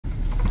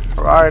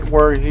Alright,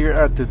 we're here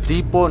at the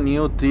depot.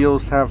 New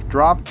deals have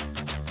dropped.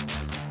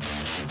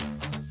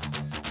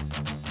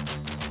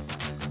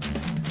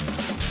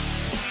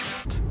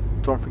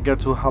 Don't forget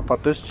to help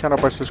out this channel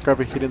by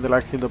subscribing, hitting the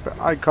like, hitting the bell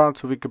icon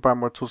so we can buy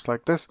more tools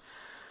like this.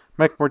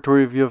 Make more to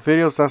review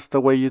videos. That's the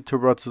way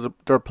YouTube runs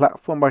their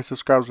platform, by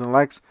subscribers and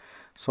likes.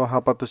 So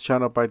help out this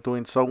channel by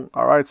doing so.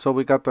 Alright, so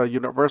we got the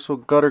universal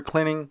gutter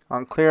cleaning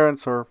on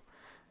clearance, or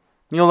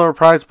new lower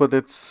price, but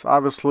it's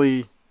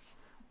obviously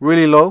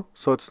really low,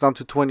 so it's down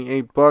to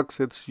 28 bucks.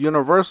 It's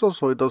universal,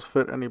 so it does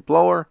fit any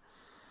blower.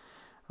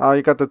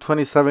 You got the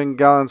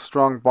 27-gallon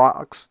strong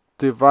box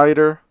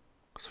divider.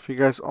 So if you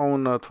guys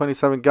own a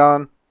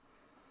 27-gallon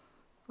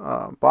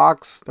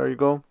box, there you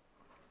go.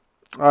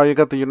 You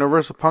got the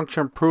universal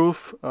puncture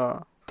proof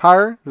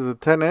tire. This is a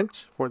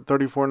 10-inch for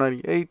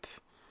 $34.98. This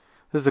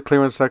is the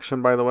clearance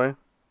section, by the way.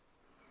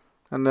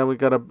 And then we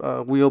got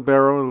a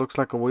wheelbarrow. It looks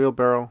like a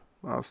wheelbarrow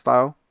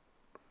style.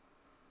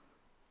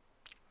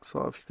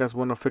 So if you guys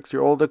want to fix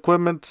your old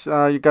equipment,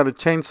 you got a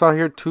chainsaw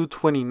here,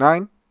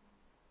 $229.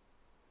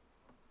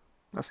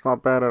 That's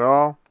not bad at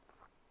all.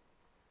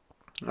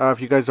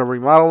 If you guys are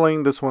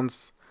remodeling, this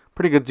one's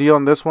pretty good deal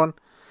on this one.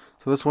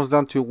 So this one's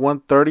down to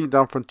 $130,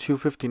 down from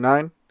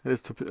 $259. It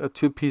is a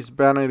two-piece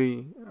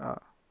vanity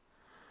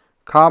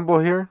combo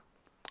here,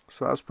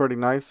 so that's pretty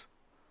nice.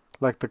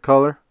 Like the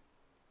color.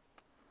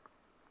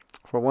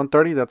 For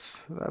 $130,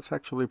 that's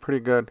actually pretty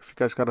good if you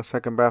guys got a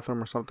second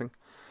bathroom or something.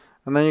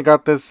 And then you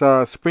got this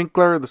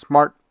sprinkler, the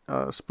smart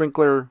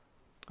sprinkler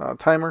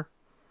timer.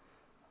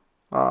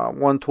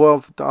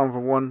 112 down for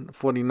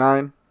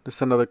 $149. This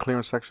is another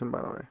clearance section,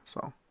 by the way.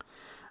 So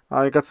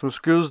you got some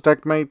screws,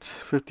 deck mates,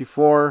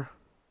 54.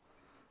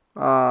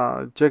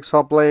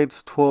 Jigsaw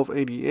blades,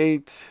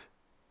 $12.88.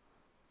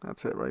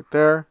 That's it right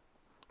there.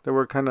 They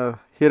were kind of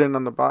hidden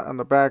on the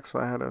back, so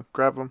I had to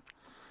grab them.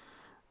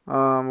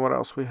 What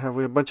else we have?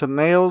 We have a bunch of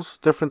nails,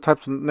 different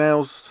types of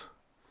nails.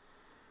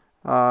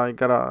 You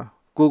got a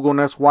Google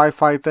Nest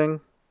Wi-Fi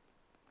thing,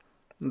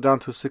 down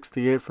to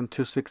 68 from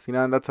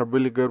 269. That's a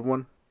really good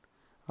one.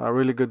 A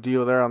really good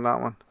deal there on that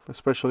one,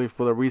 especially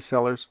for the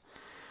resellers.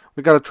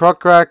 We got a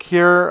truck rack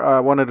here. I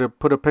wanted to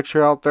put a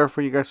picture out there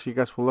for you guys so you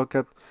guys will look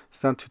at. It's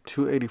down to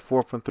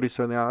 284 from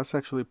 379. That's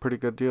actually a pretty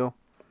good deal.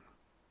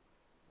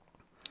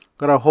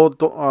 Got a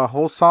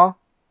hole saw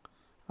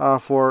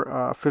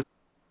for 50.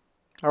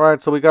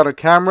 Alright, so we got a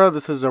camera.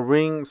 This is a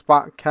ring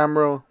spot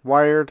camera,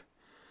 wired.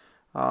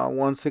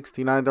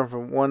 169 down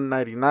from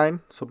 199.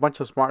 So a bunch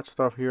of smart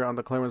stuff here on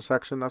the clearance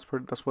section. That's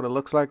what it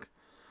looks like.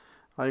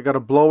 You got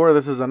a blower.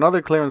 This is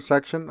another clearance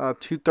section.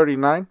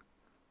 239,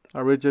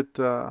 a rigid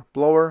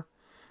blower.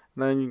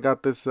 And then you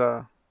got this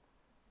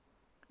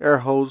air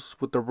hose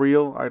with the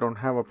reel. I don't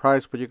have a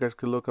price, but you guys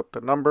can look up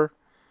the number.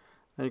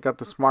 And you got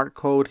the smart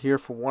code here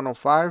for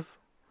 105.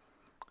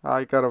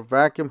 You got a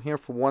vacuum here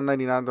for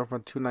 199 down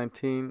from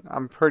 219.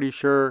 I'm pretty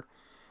sure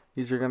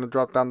these are going to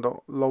drop down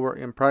to lower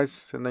in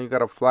price. And then you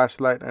got a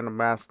flashlight and a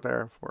mask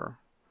there for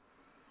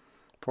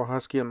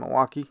Husky and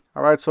Milwaukee.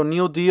 Alright, so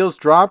new deals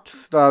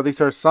dropped.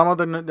 These are some of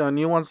the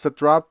new ones that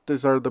dropped.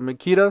 These are the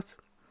Makita.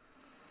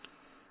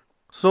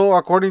 So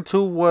according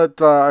to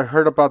what I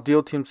heard about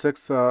Deal Team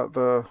 6 on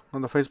the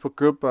Facebook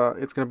group,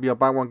 it's going to be a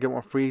buy one get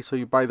one free. So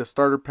you buy the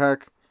starter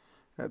pack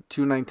at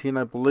 $219,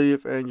 I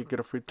believe, and you get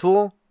a free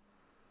tool.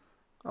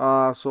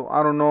 So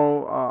I don't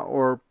know,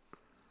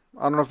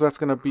 I don't know if that's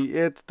going to be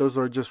it. Those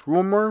are just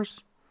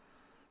rumors.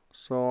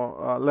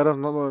 So let us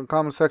know in the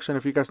comment section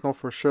if you guys know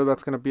for sure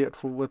that's going to be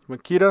it with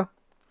Makita.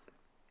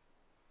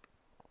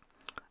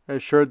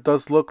 It sure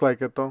does look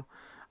like it though.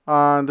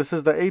 This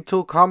is the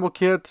 8-tool combo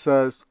kit.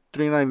 It's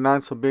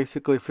 $3.99, so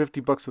basically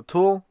 50 bucks a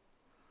tool.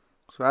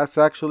 So that's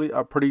actually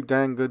a pretty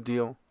dang good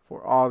deal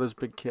for all this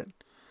big kit.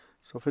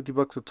 So 50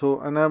 bucks a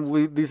tool. And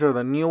then these are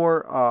the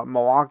newer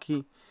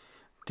Milwaukee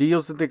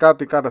deals that they got.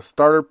 They got a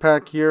starter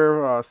pack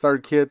here, starter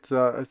kit.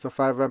 It's a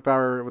 5 amp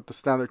hour with the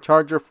standard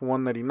charger for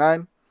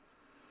 $199.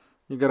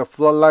 You get a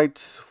floodlight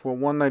for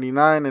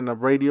 $199 and a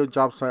radio,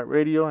 job site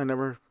radio.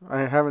 I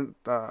haven't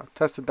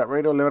tested that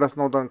radio. Let us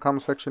know down in the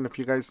comment section if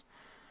you guys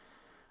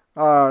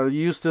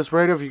use this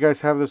radio. If you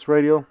guys have this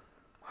radio,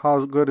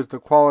 how good is the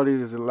quality?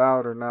 Is it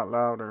loud or not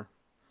loud? Or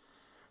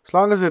as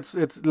long as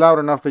it's loud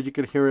enough that you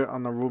can hear it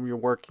on the room you're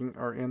working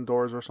or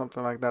indoors or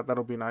something like that,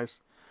 that'll be nice.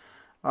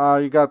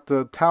 You got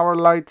the tower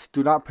lights.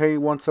 Do not pay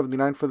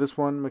 $179 for this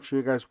one. Make sure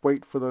you guys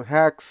wait for the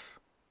hacks.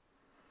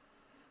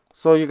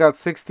 So you got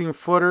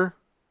 16-footer.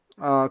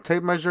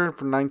 Tape measure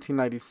for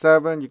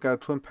 $19.97. You got a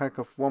twin pack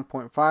of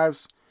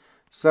 1.5s,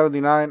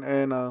 $79,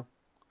 and a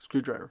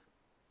screwdriver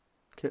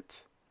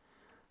kit.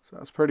 So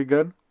that's pretty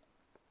good.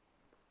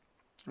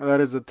 And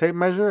that is the tape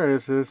measure. It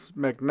is this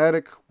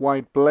magnetic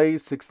white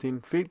blade,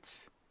 16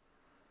 feet.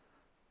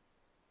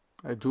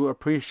 I do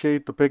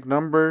appreciate the big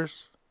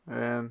numbers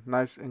and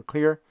nice and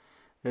clear.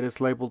 It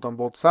is labeled on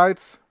both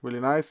sides.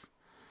 Really nice.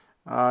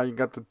 You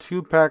got the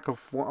 2-pack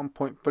of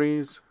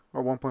 1.3s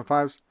or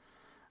 1.5s.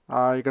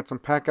 You got some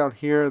pack out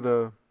here,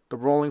 the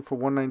rolling for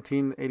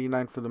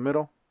 $119.89 for the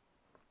middle.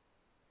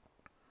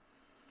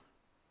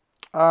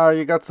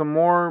 You got some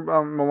more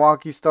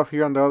Milwaukee stuff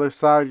here on the other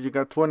side. You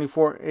got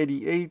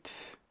 2488,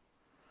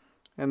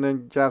 and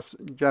then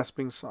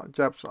Jasping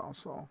Japsol.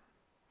 So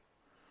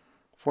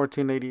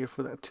 1488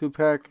 for that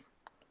 2-pack.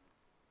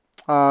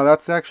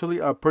 That's actually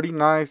a pretty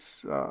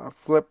nice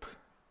flip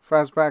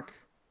fastback.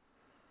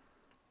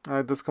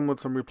 It does come with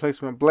some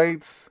replacement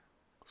blades,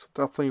 so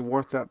definitely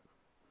worth that.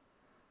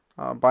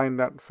 Buying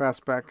that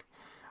fastback.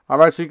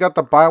 Alright, so you got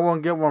the buy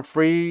one get one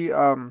free.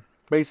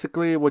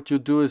 Basically what you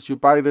do is you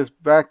buy this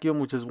vacuum,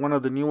 which is one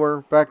of the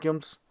newer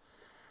vacuums,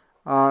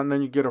 and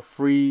then you get a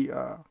free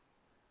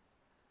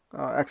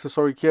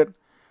accessory kit.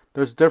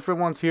 There's different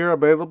ones here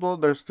available.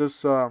 There's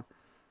this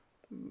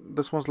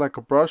one's like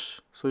a brush,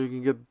 so you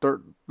can get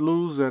dirt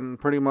loose and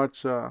pretty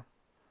much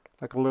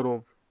like a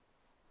little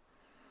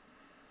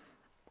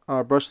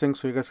brush thing,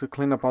 so you guys could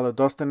clean up all the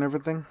dust and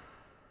everything.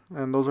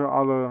 And those are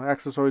all the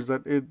accessories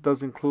that it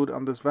does include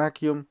on this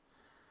vacuum.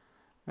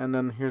 And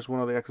then here's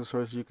one of the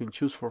accessories you can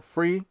choose for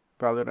free,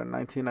 valued at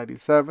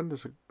 $19.97.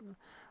 There's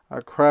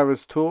a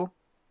crevice tool.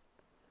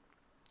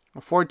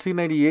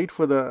 $14.88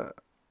 for the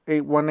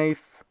 8/1/8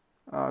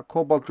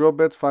 cobalt drill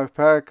bits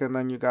 5-pack, and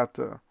then you got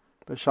the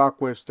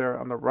shockwaves there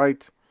on the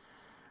right.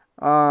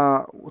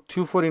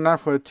 $2.49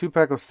 for a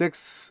 2-pack of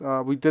 6.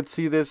 We did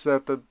see this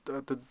at the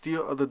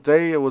deal of the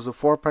day. It was a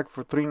 4-pack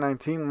for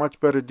 $3.19. Much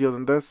better deal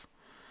than this.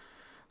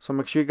 So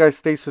make sure you guys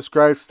stay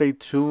subscribed, stay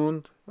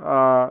tuned,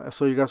 so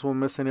you guys won't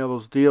miss any of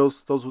those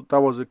deals.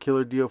 That was a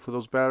killer deal for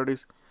those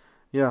batteries.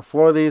 Yeah,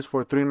 4 of these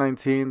for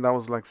 $3.19. That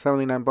was like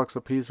 79 bucks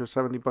a piece or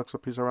 70 bucks a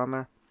piece around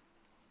there.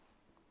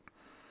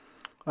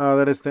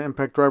 That is the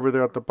impact driver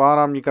there at the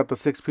bottom. You got the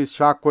 6-piece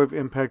shockwave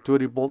impact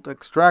duty bolt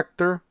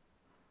extractor.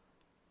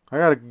 I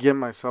gotta get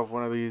myself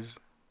one of these.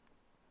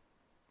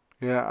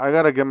 Yeah, I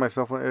gotta get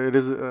myself one.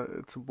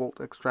 It's a bolt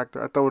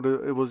extractor. I thought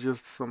it was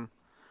just some.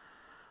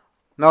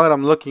 Now that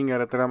I'm looking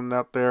at it, that I'm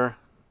not there,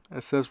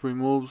 it says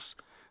removes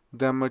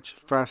damage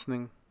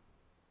fastening.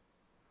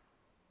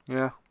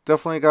 Yeah,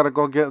 definitely gotta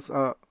go get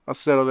a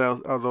set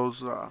of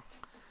those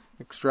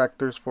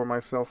extractors for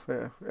myself.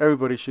 Yeah,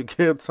 everybody should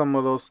get some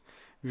of those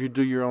if you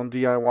do your own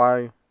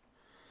DIY,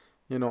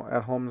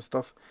 at home and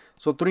stuff.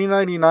 So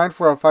 $3.99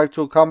 for our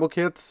 5-tool combo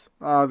kits.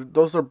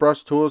 Those are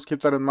brush tools,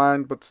 keep that in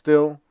mind, but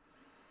still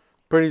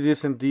pretty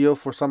decent deal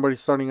for somebody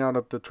starting out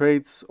at the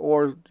trades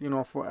or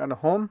for at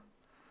home.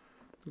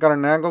 Got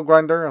an angle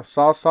grinder, a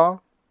saw,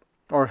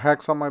 or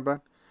hacksaw, my bad.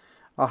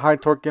 A high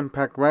torque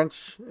impact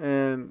wrench,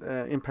 and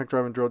impact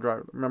drive and drill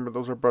drive. Remember,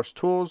 those are brush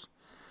tools.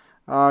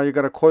 You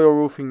got a coil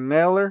roofing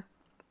nailer.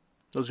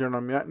 Those are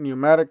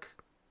pneumatic.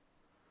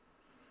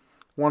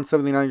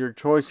 $179 your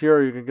choice here.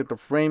 Or you can get the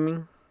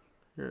framing.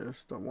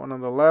 Here's the one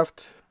on the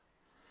left.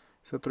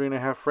 It's a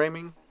 3.5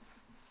 framing.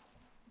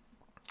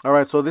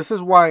 Alright, so this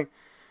is why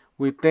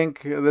we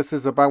think this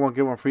is a buy one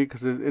get one free,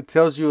 because it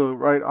tells you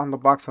right on the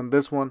box on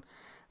this one.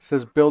 It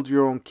says build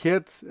your own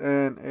kit,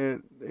 and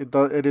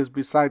it is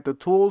beside the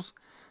tools.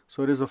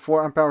 So it is a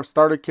 4 amp hour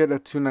starter kit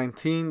at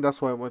 $219.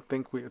 That's why I would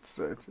think it's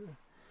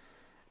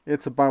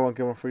a buy one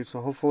get one free.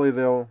 So hopefully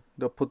they'll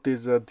put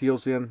these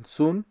deals in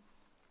soon,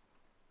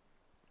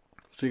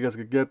 so you guys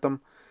could get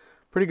them.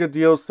 Pretty good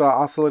deals. The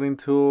oscillating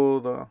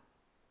tool,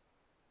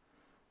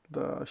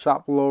 the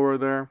shop blower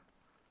there,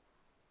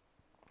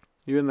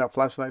 even that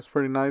flashlight's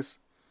pretty nice.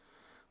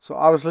 So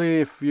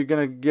obviously, if you're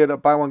gonna get a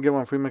buy one get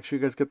one free, make sure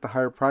you guys get the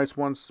higher price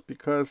ones,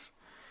 because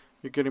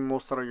you're getting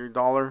most out of your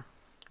dollar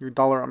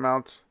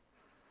amount.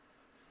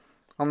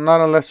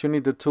 Not unless you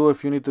need the tool.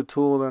 If you need the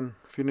tool, then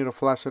if you need a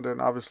flashlight,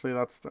 then obviously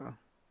that's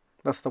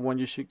the one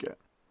you should get.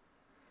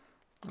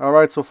 All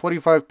right, so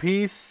 45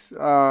 piece. You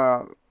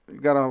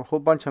got a whole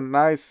bunch of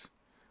nice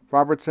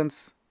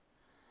Robertsons,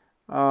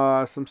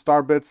 some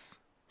Star Bits,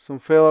 some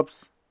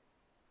Phillips,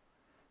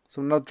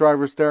 some nut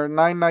drivers there.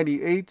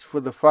 $9.98 for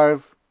the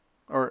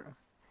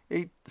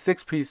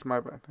 6-piece,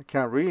 my bad, I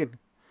can't read.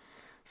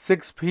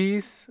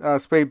 6-piece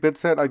spade bit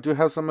set. I do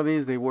have some of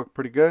these. They work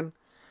pretty good.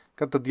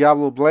 Got the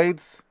Diablo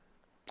blades,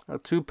 a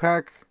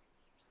 2-pack.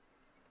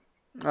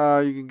 You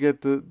can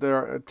get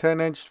their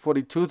 10-inch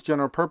 40 tooth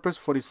general purpose,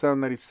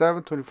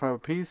 $47.97, 25 a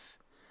piece.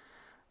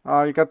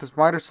 You got this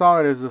miter saw.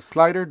 It is a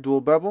slider,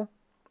 dual bevel,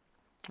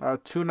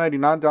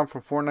 $2.99 down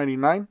from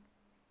 $4.99.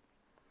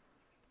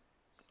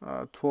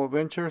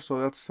 12-incher, so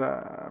that's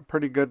a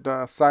pretty good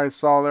size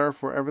saw there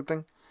for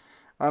everything.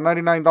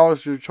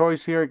 $99 your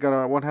choice here. You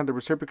got a one-handed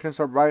reciprocator,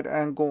 a right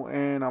angle,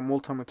 and a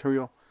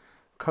multi-material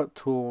cut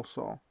tool.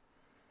 So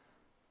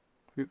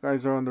if you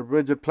guys are on the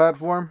rigid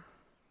platform,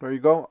 there you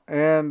go.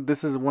 And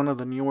this is one of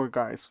the newer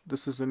guys.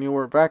 This is a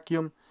newer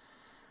vacuum.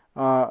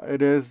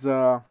 It is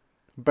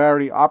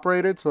battery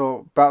operated,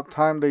 so about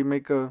time they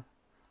make a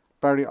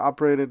battery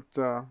operated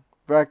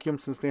vacuum,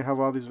 since they have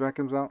all these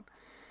vacuums out.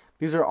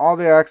 These are all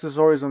the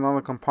accessories and all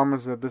the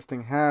compartments that this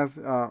thing has.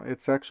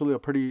 It's actually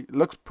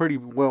looks pretty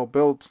well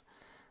built.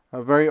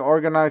 Very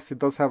organized. It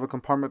does have a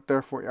compartment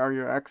there for all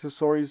your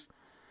accessories.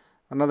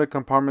 Another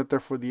compartment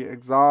there for the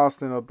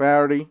exhaust and the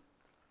battery.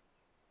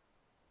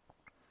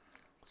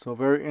 So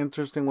very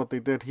interesting what they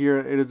did here.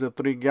 It is a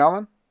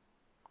 3-gallon.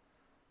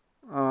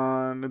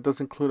 And it does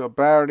include a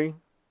battery,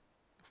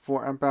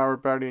 4 amp hour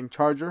battery and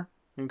charger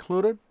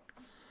included.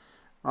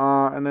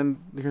 And then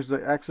here's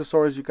the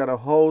accessories. You got a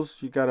hose,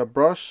 you got a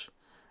brush,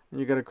 and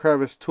you got a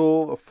crevice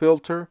tool, a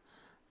filter,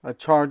 a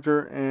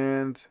charger,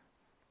 and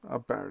a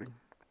battery.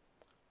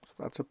 So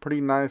that's a pretty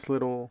nice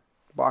little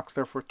box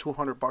there for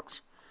 200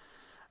 bucks.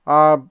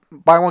 Buy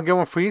one get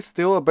one free,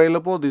 still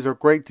available. These are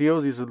great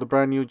deals. These are the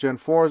brand new Gen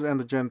 4s and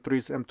the Gen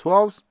 3s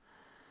M12s.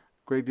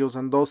 Great deals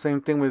on those. Same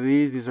thing with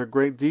these. These are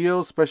great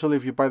deals, especially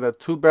if you buy the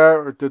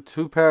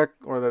 2-pack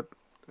or the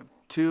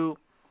 2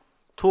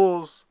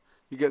 tools.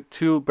 You get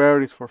 2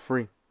 batteries for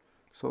free.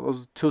 So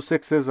those 2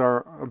 6s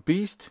are a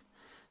beast.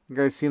 You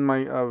guys seen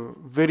my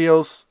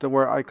videos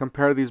where I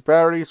compare these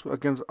batteries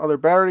against other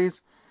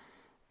batteries,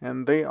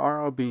 and they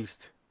are a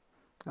beast.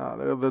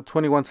 They're the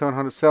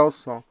 21700 cells.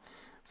 So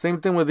same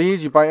thing with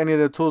these. You buy any of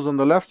the tools on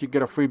the left, you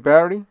get a free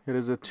battery. It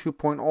is a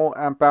 2.0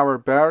 amp hour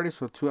battery,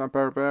 so 2 amp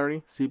hour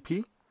battery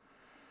CP.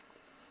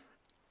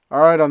 All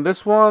right, on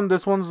this one's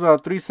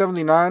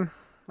 $379.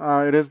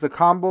 It is the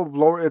combo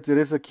blower. It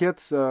is a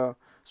kit's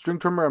string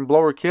trimmer and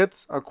blower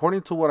kits.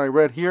 According to what I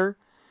read here,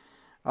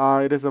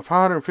 it is a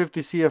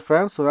 550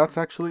 CFM, so that's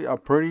actually a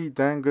pretty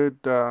dang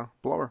good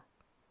blower.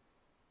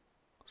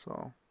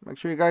 So make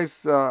sure you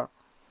guys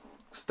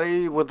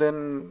stay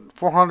within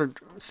 400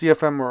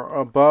 CFM or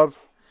above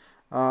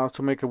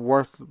to make it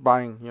worth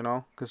buying, you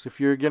know, because if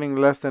you're getting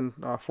less than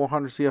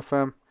 400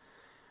 CFM,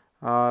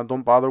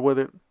 don't bother with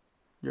it.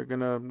 You're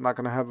not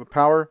gonna have the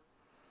power,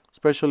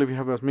 especially if you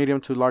have a medium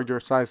to larger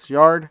size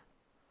yard.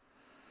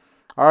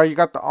 All right, you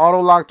got the auto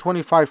lock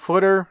 25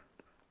 footer.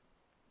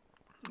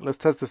 Let's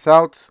test this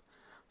out.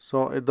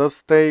 So it does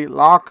stay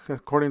locked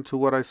according to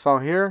what I saw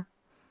here.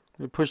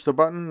 You push the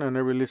button and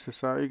it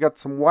releases. You got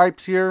some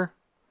wipes here.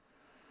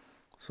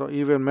 So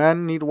even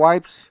men need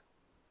wipes.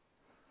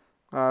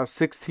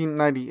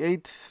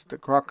 $16.98. The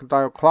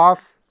crocodile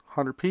cloth,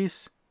 100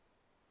 piece.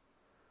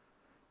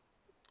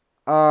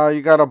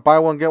 You got a buy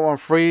one get one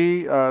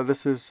free.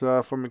 This is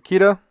from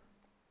Makita.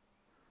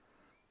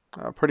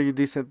 Pretty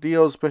decent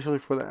deal, especially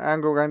for the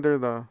angle grinder.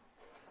 The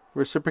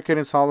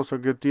reciprocating saws are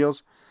good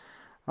deals.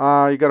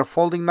 You got a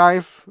folding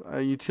knife,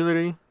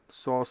 utility,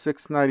 so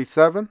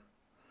 $6.97.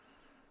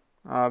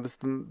 This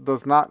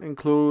does not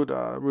include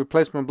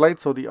replacement blade,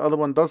 so the other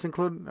one does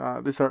include.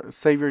 These are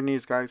save your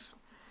knees, guys.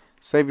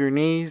 Save your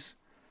knees.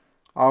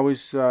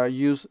 Always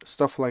use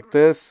stuff like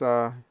this.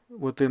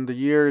 Within the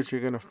years,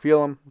 you're gonna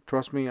feel them.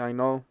 Trust me, I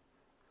know.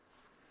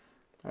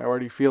 I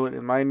already feel it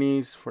in my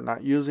knees for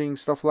not using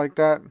stuff like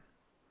that.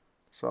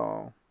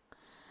 So,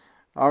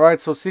 all right.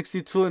 So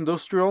 62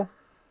 industrial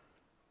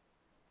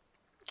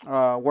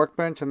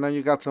workbench, and then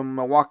you got some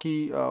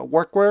Milwaukee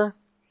workwear.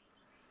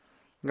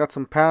 You got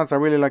some pants. I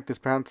really like these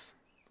pants.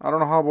 I don't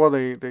know how well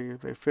they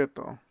fit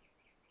though.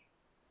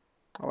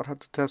 I would have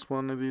to test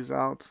one of these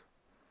out.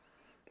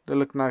 They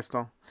look nice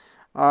though.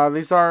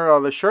 These are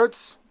the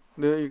shirts.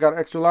 You got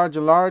extra large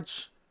and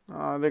large.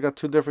 They got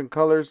 2 different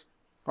colors,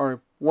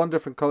 or 1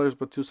 different colors,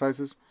 but 2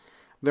 sizes.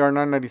 They are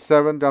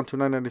 $9.97 down to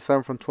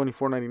 $9.97 from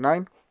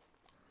 $24.99.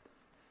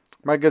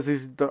 My guess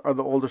is are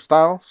the older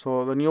style.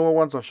 So the newer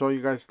ones, I'll show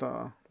you guys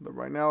the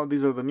right now.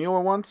 These are the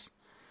newer ones.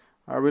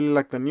 I really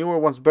like the newer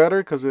ones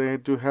better because they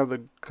do have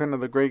the kind of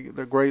the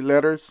gray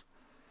letters.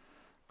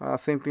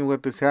 Same thing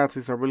with these hats.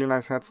 These are really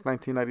nice hats.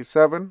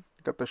 $19.97. You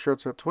got the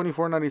shirts at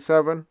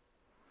 $24.97.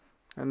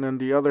 And then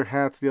the other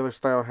hats, the other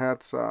style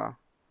hats,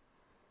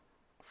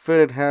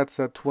 fitted hats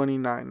at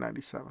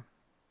 $29.97.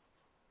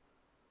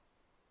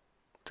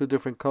 2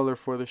 different color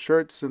for the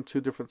shirts and 2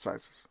 different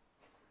sizes.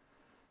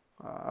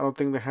 I don't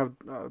think they have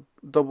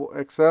double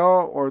XL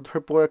or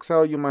triple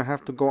XL. You might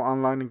have to go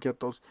online and get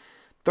those.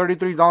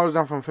 $33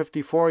 down from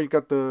 $54. You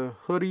got the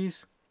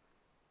hoodies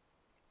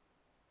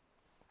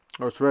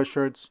or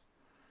sweatshirts.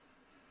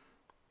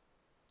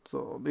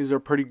 So these are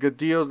pretty good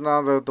deals.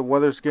 Now that the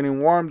weather's getting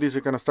warm, these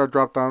are going to start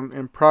drop down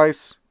in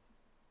price.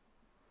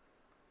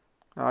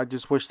 I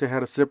just wish they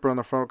had a zipper on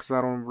the front because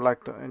I don't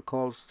like the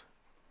enclosed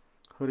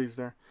hoodies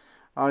there.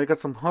 You got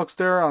some hooks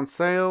there on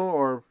sale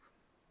or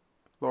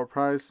lower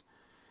price.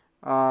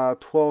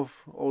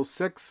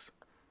 $12.06.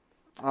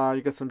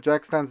 You got some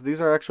jack stands. These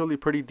are actually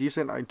pretty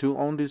decent. I do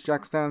own these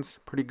jack stands.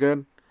 Pretty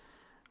good.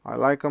 I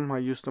like them. I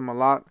use them a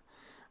lot.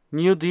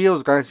 New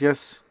deals, guys.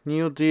 Yes,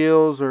 new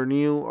deals or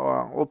new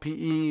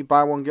OPE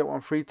buy one get one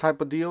free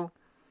type of deal.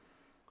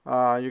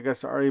 You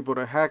guys are able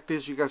to hack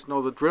this. You guys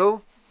know the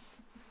drill.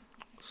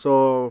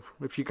 So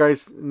if you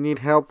guys need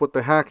help with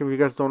the hack, if you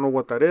guys don't know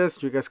what that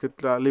is, you guys could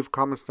leave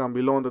comments down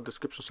below in the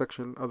description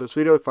section of this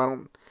video. If I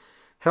don't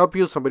help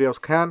you, somebody else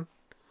can.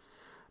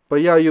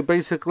 But yeah, you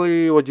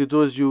basically, what you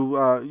do is you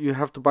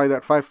have to buy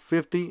that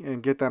 $550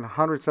 and get that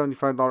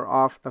 $175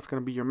 off. That's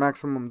going to be your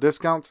maximum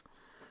discount.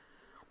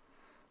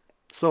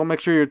 So make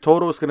sure your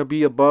total is going to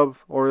be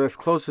above or as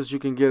close as you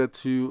can get it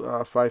to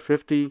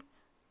 $550,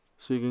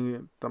 so you can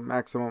get the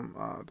maximum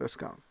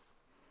discount.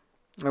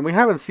 And we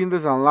haven't seen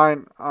this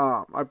online.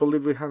 I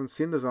believe we haven't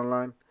seen this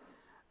online,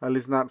 at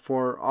least not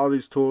for all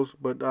these tools.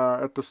 But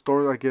at the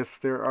store, I guess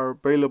they are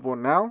available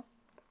now.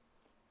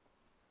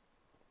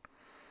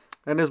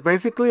 And it's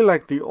basically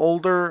like the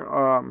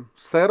older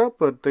setup,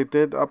 but they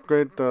did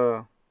upgrade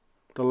the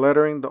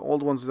lettering. The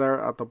old one's there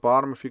at the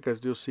bottom, if you guys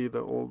do see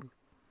the old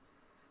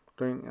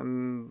thing.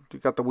 And you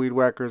got the weed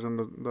whackers and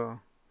the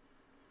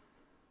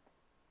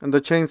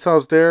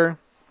chainsaws there.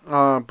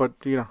 But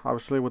you know,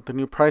 obviously with the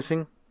new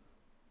pricing.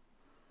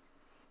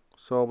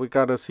 So we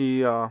gotta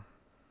see.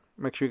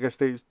 Make sure you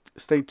guys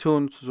stay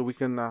tuned so we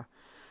can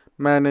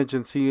manage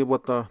and see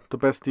what the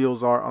best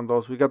deals are on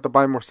those. We got the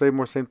buy more, save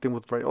more. Same thing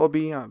with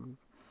Joby.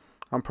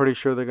 I'm pretty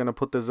sure they're gonna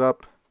put this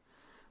up,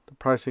 the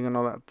pricing and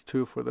all that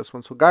too for this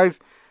one. So guys,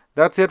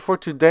 that's it for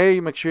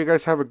today. Make sure you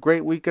guys have a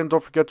great weekend.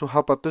 Don't forget to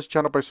help out this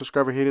channel by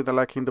subscribing, hitting the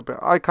like, hitting the bell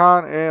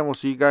icon, and we'll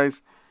see you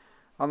guys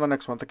on the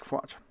next one. Thank you for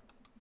watching.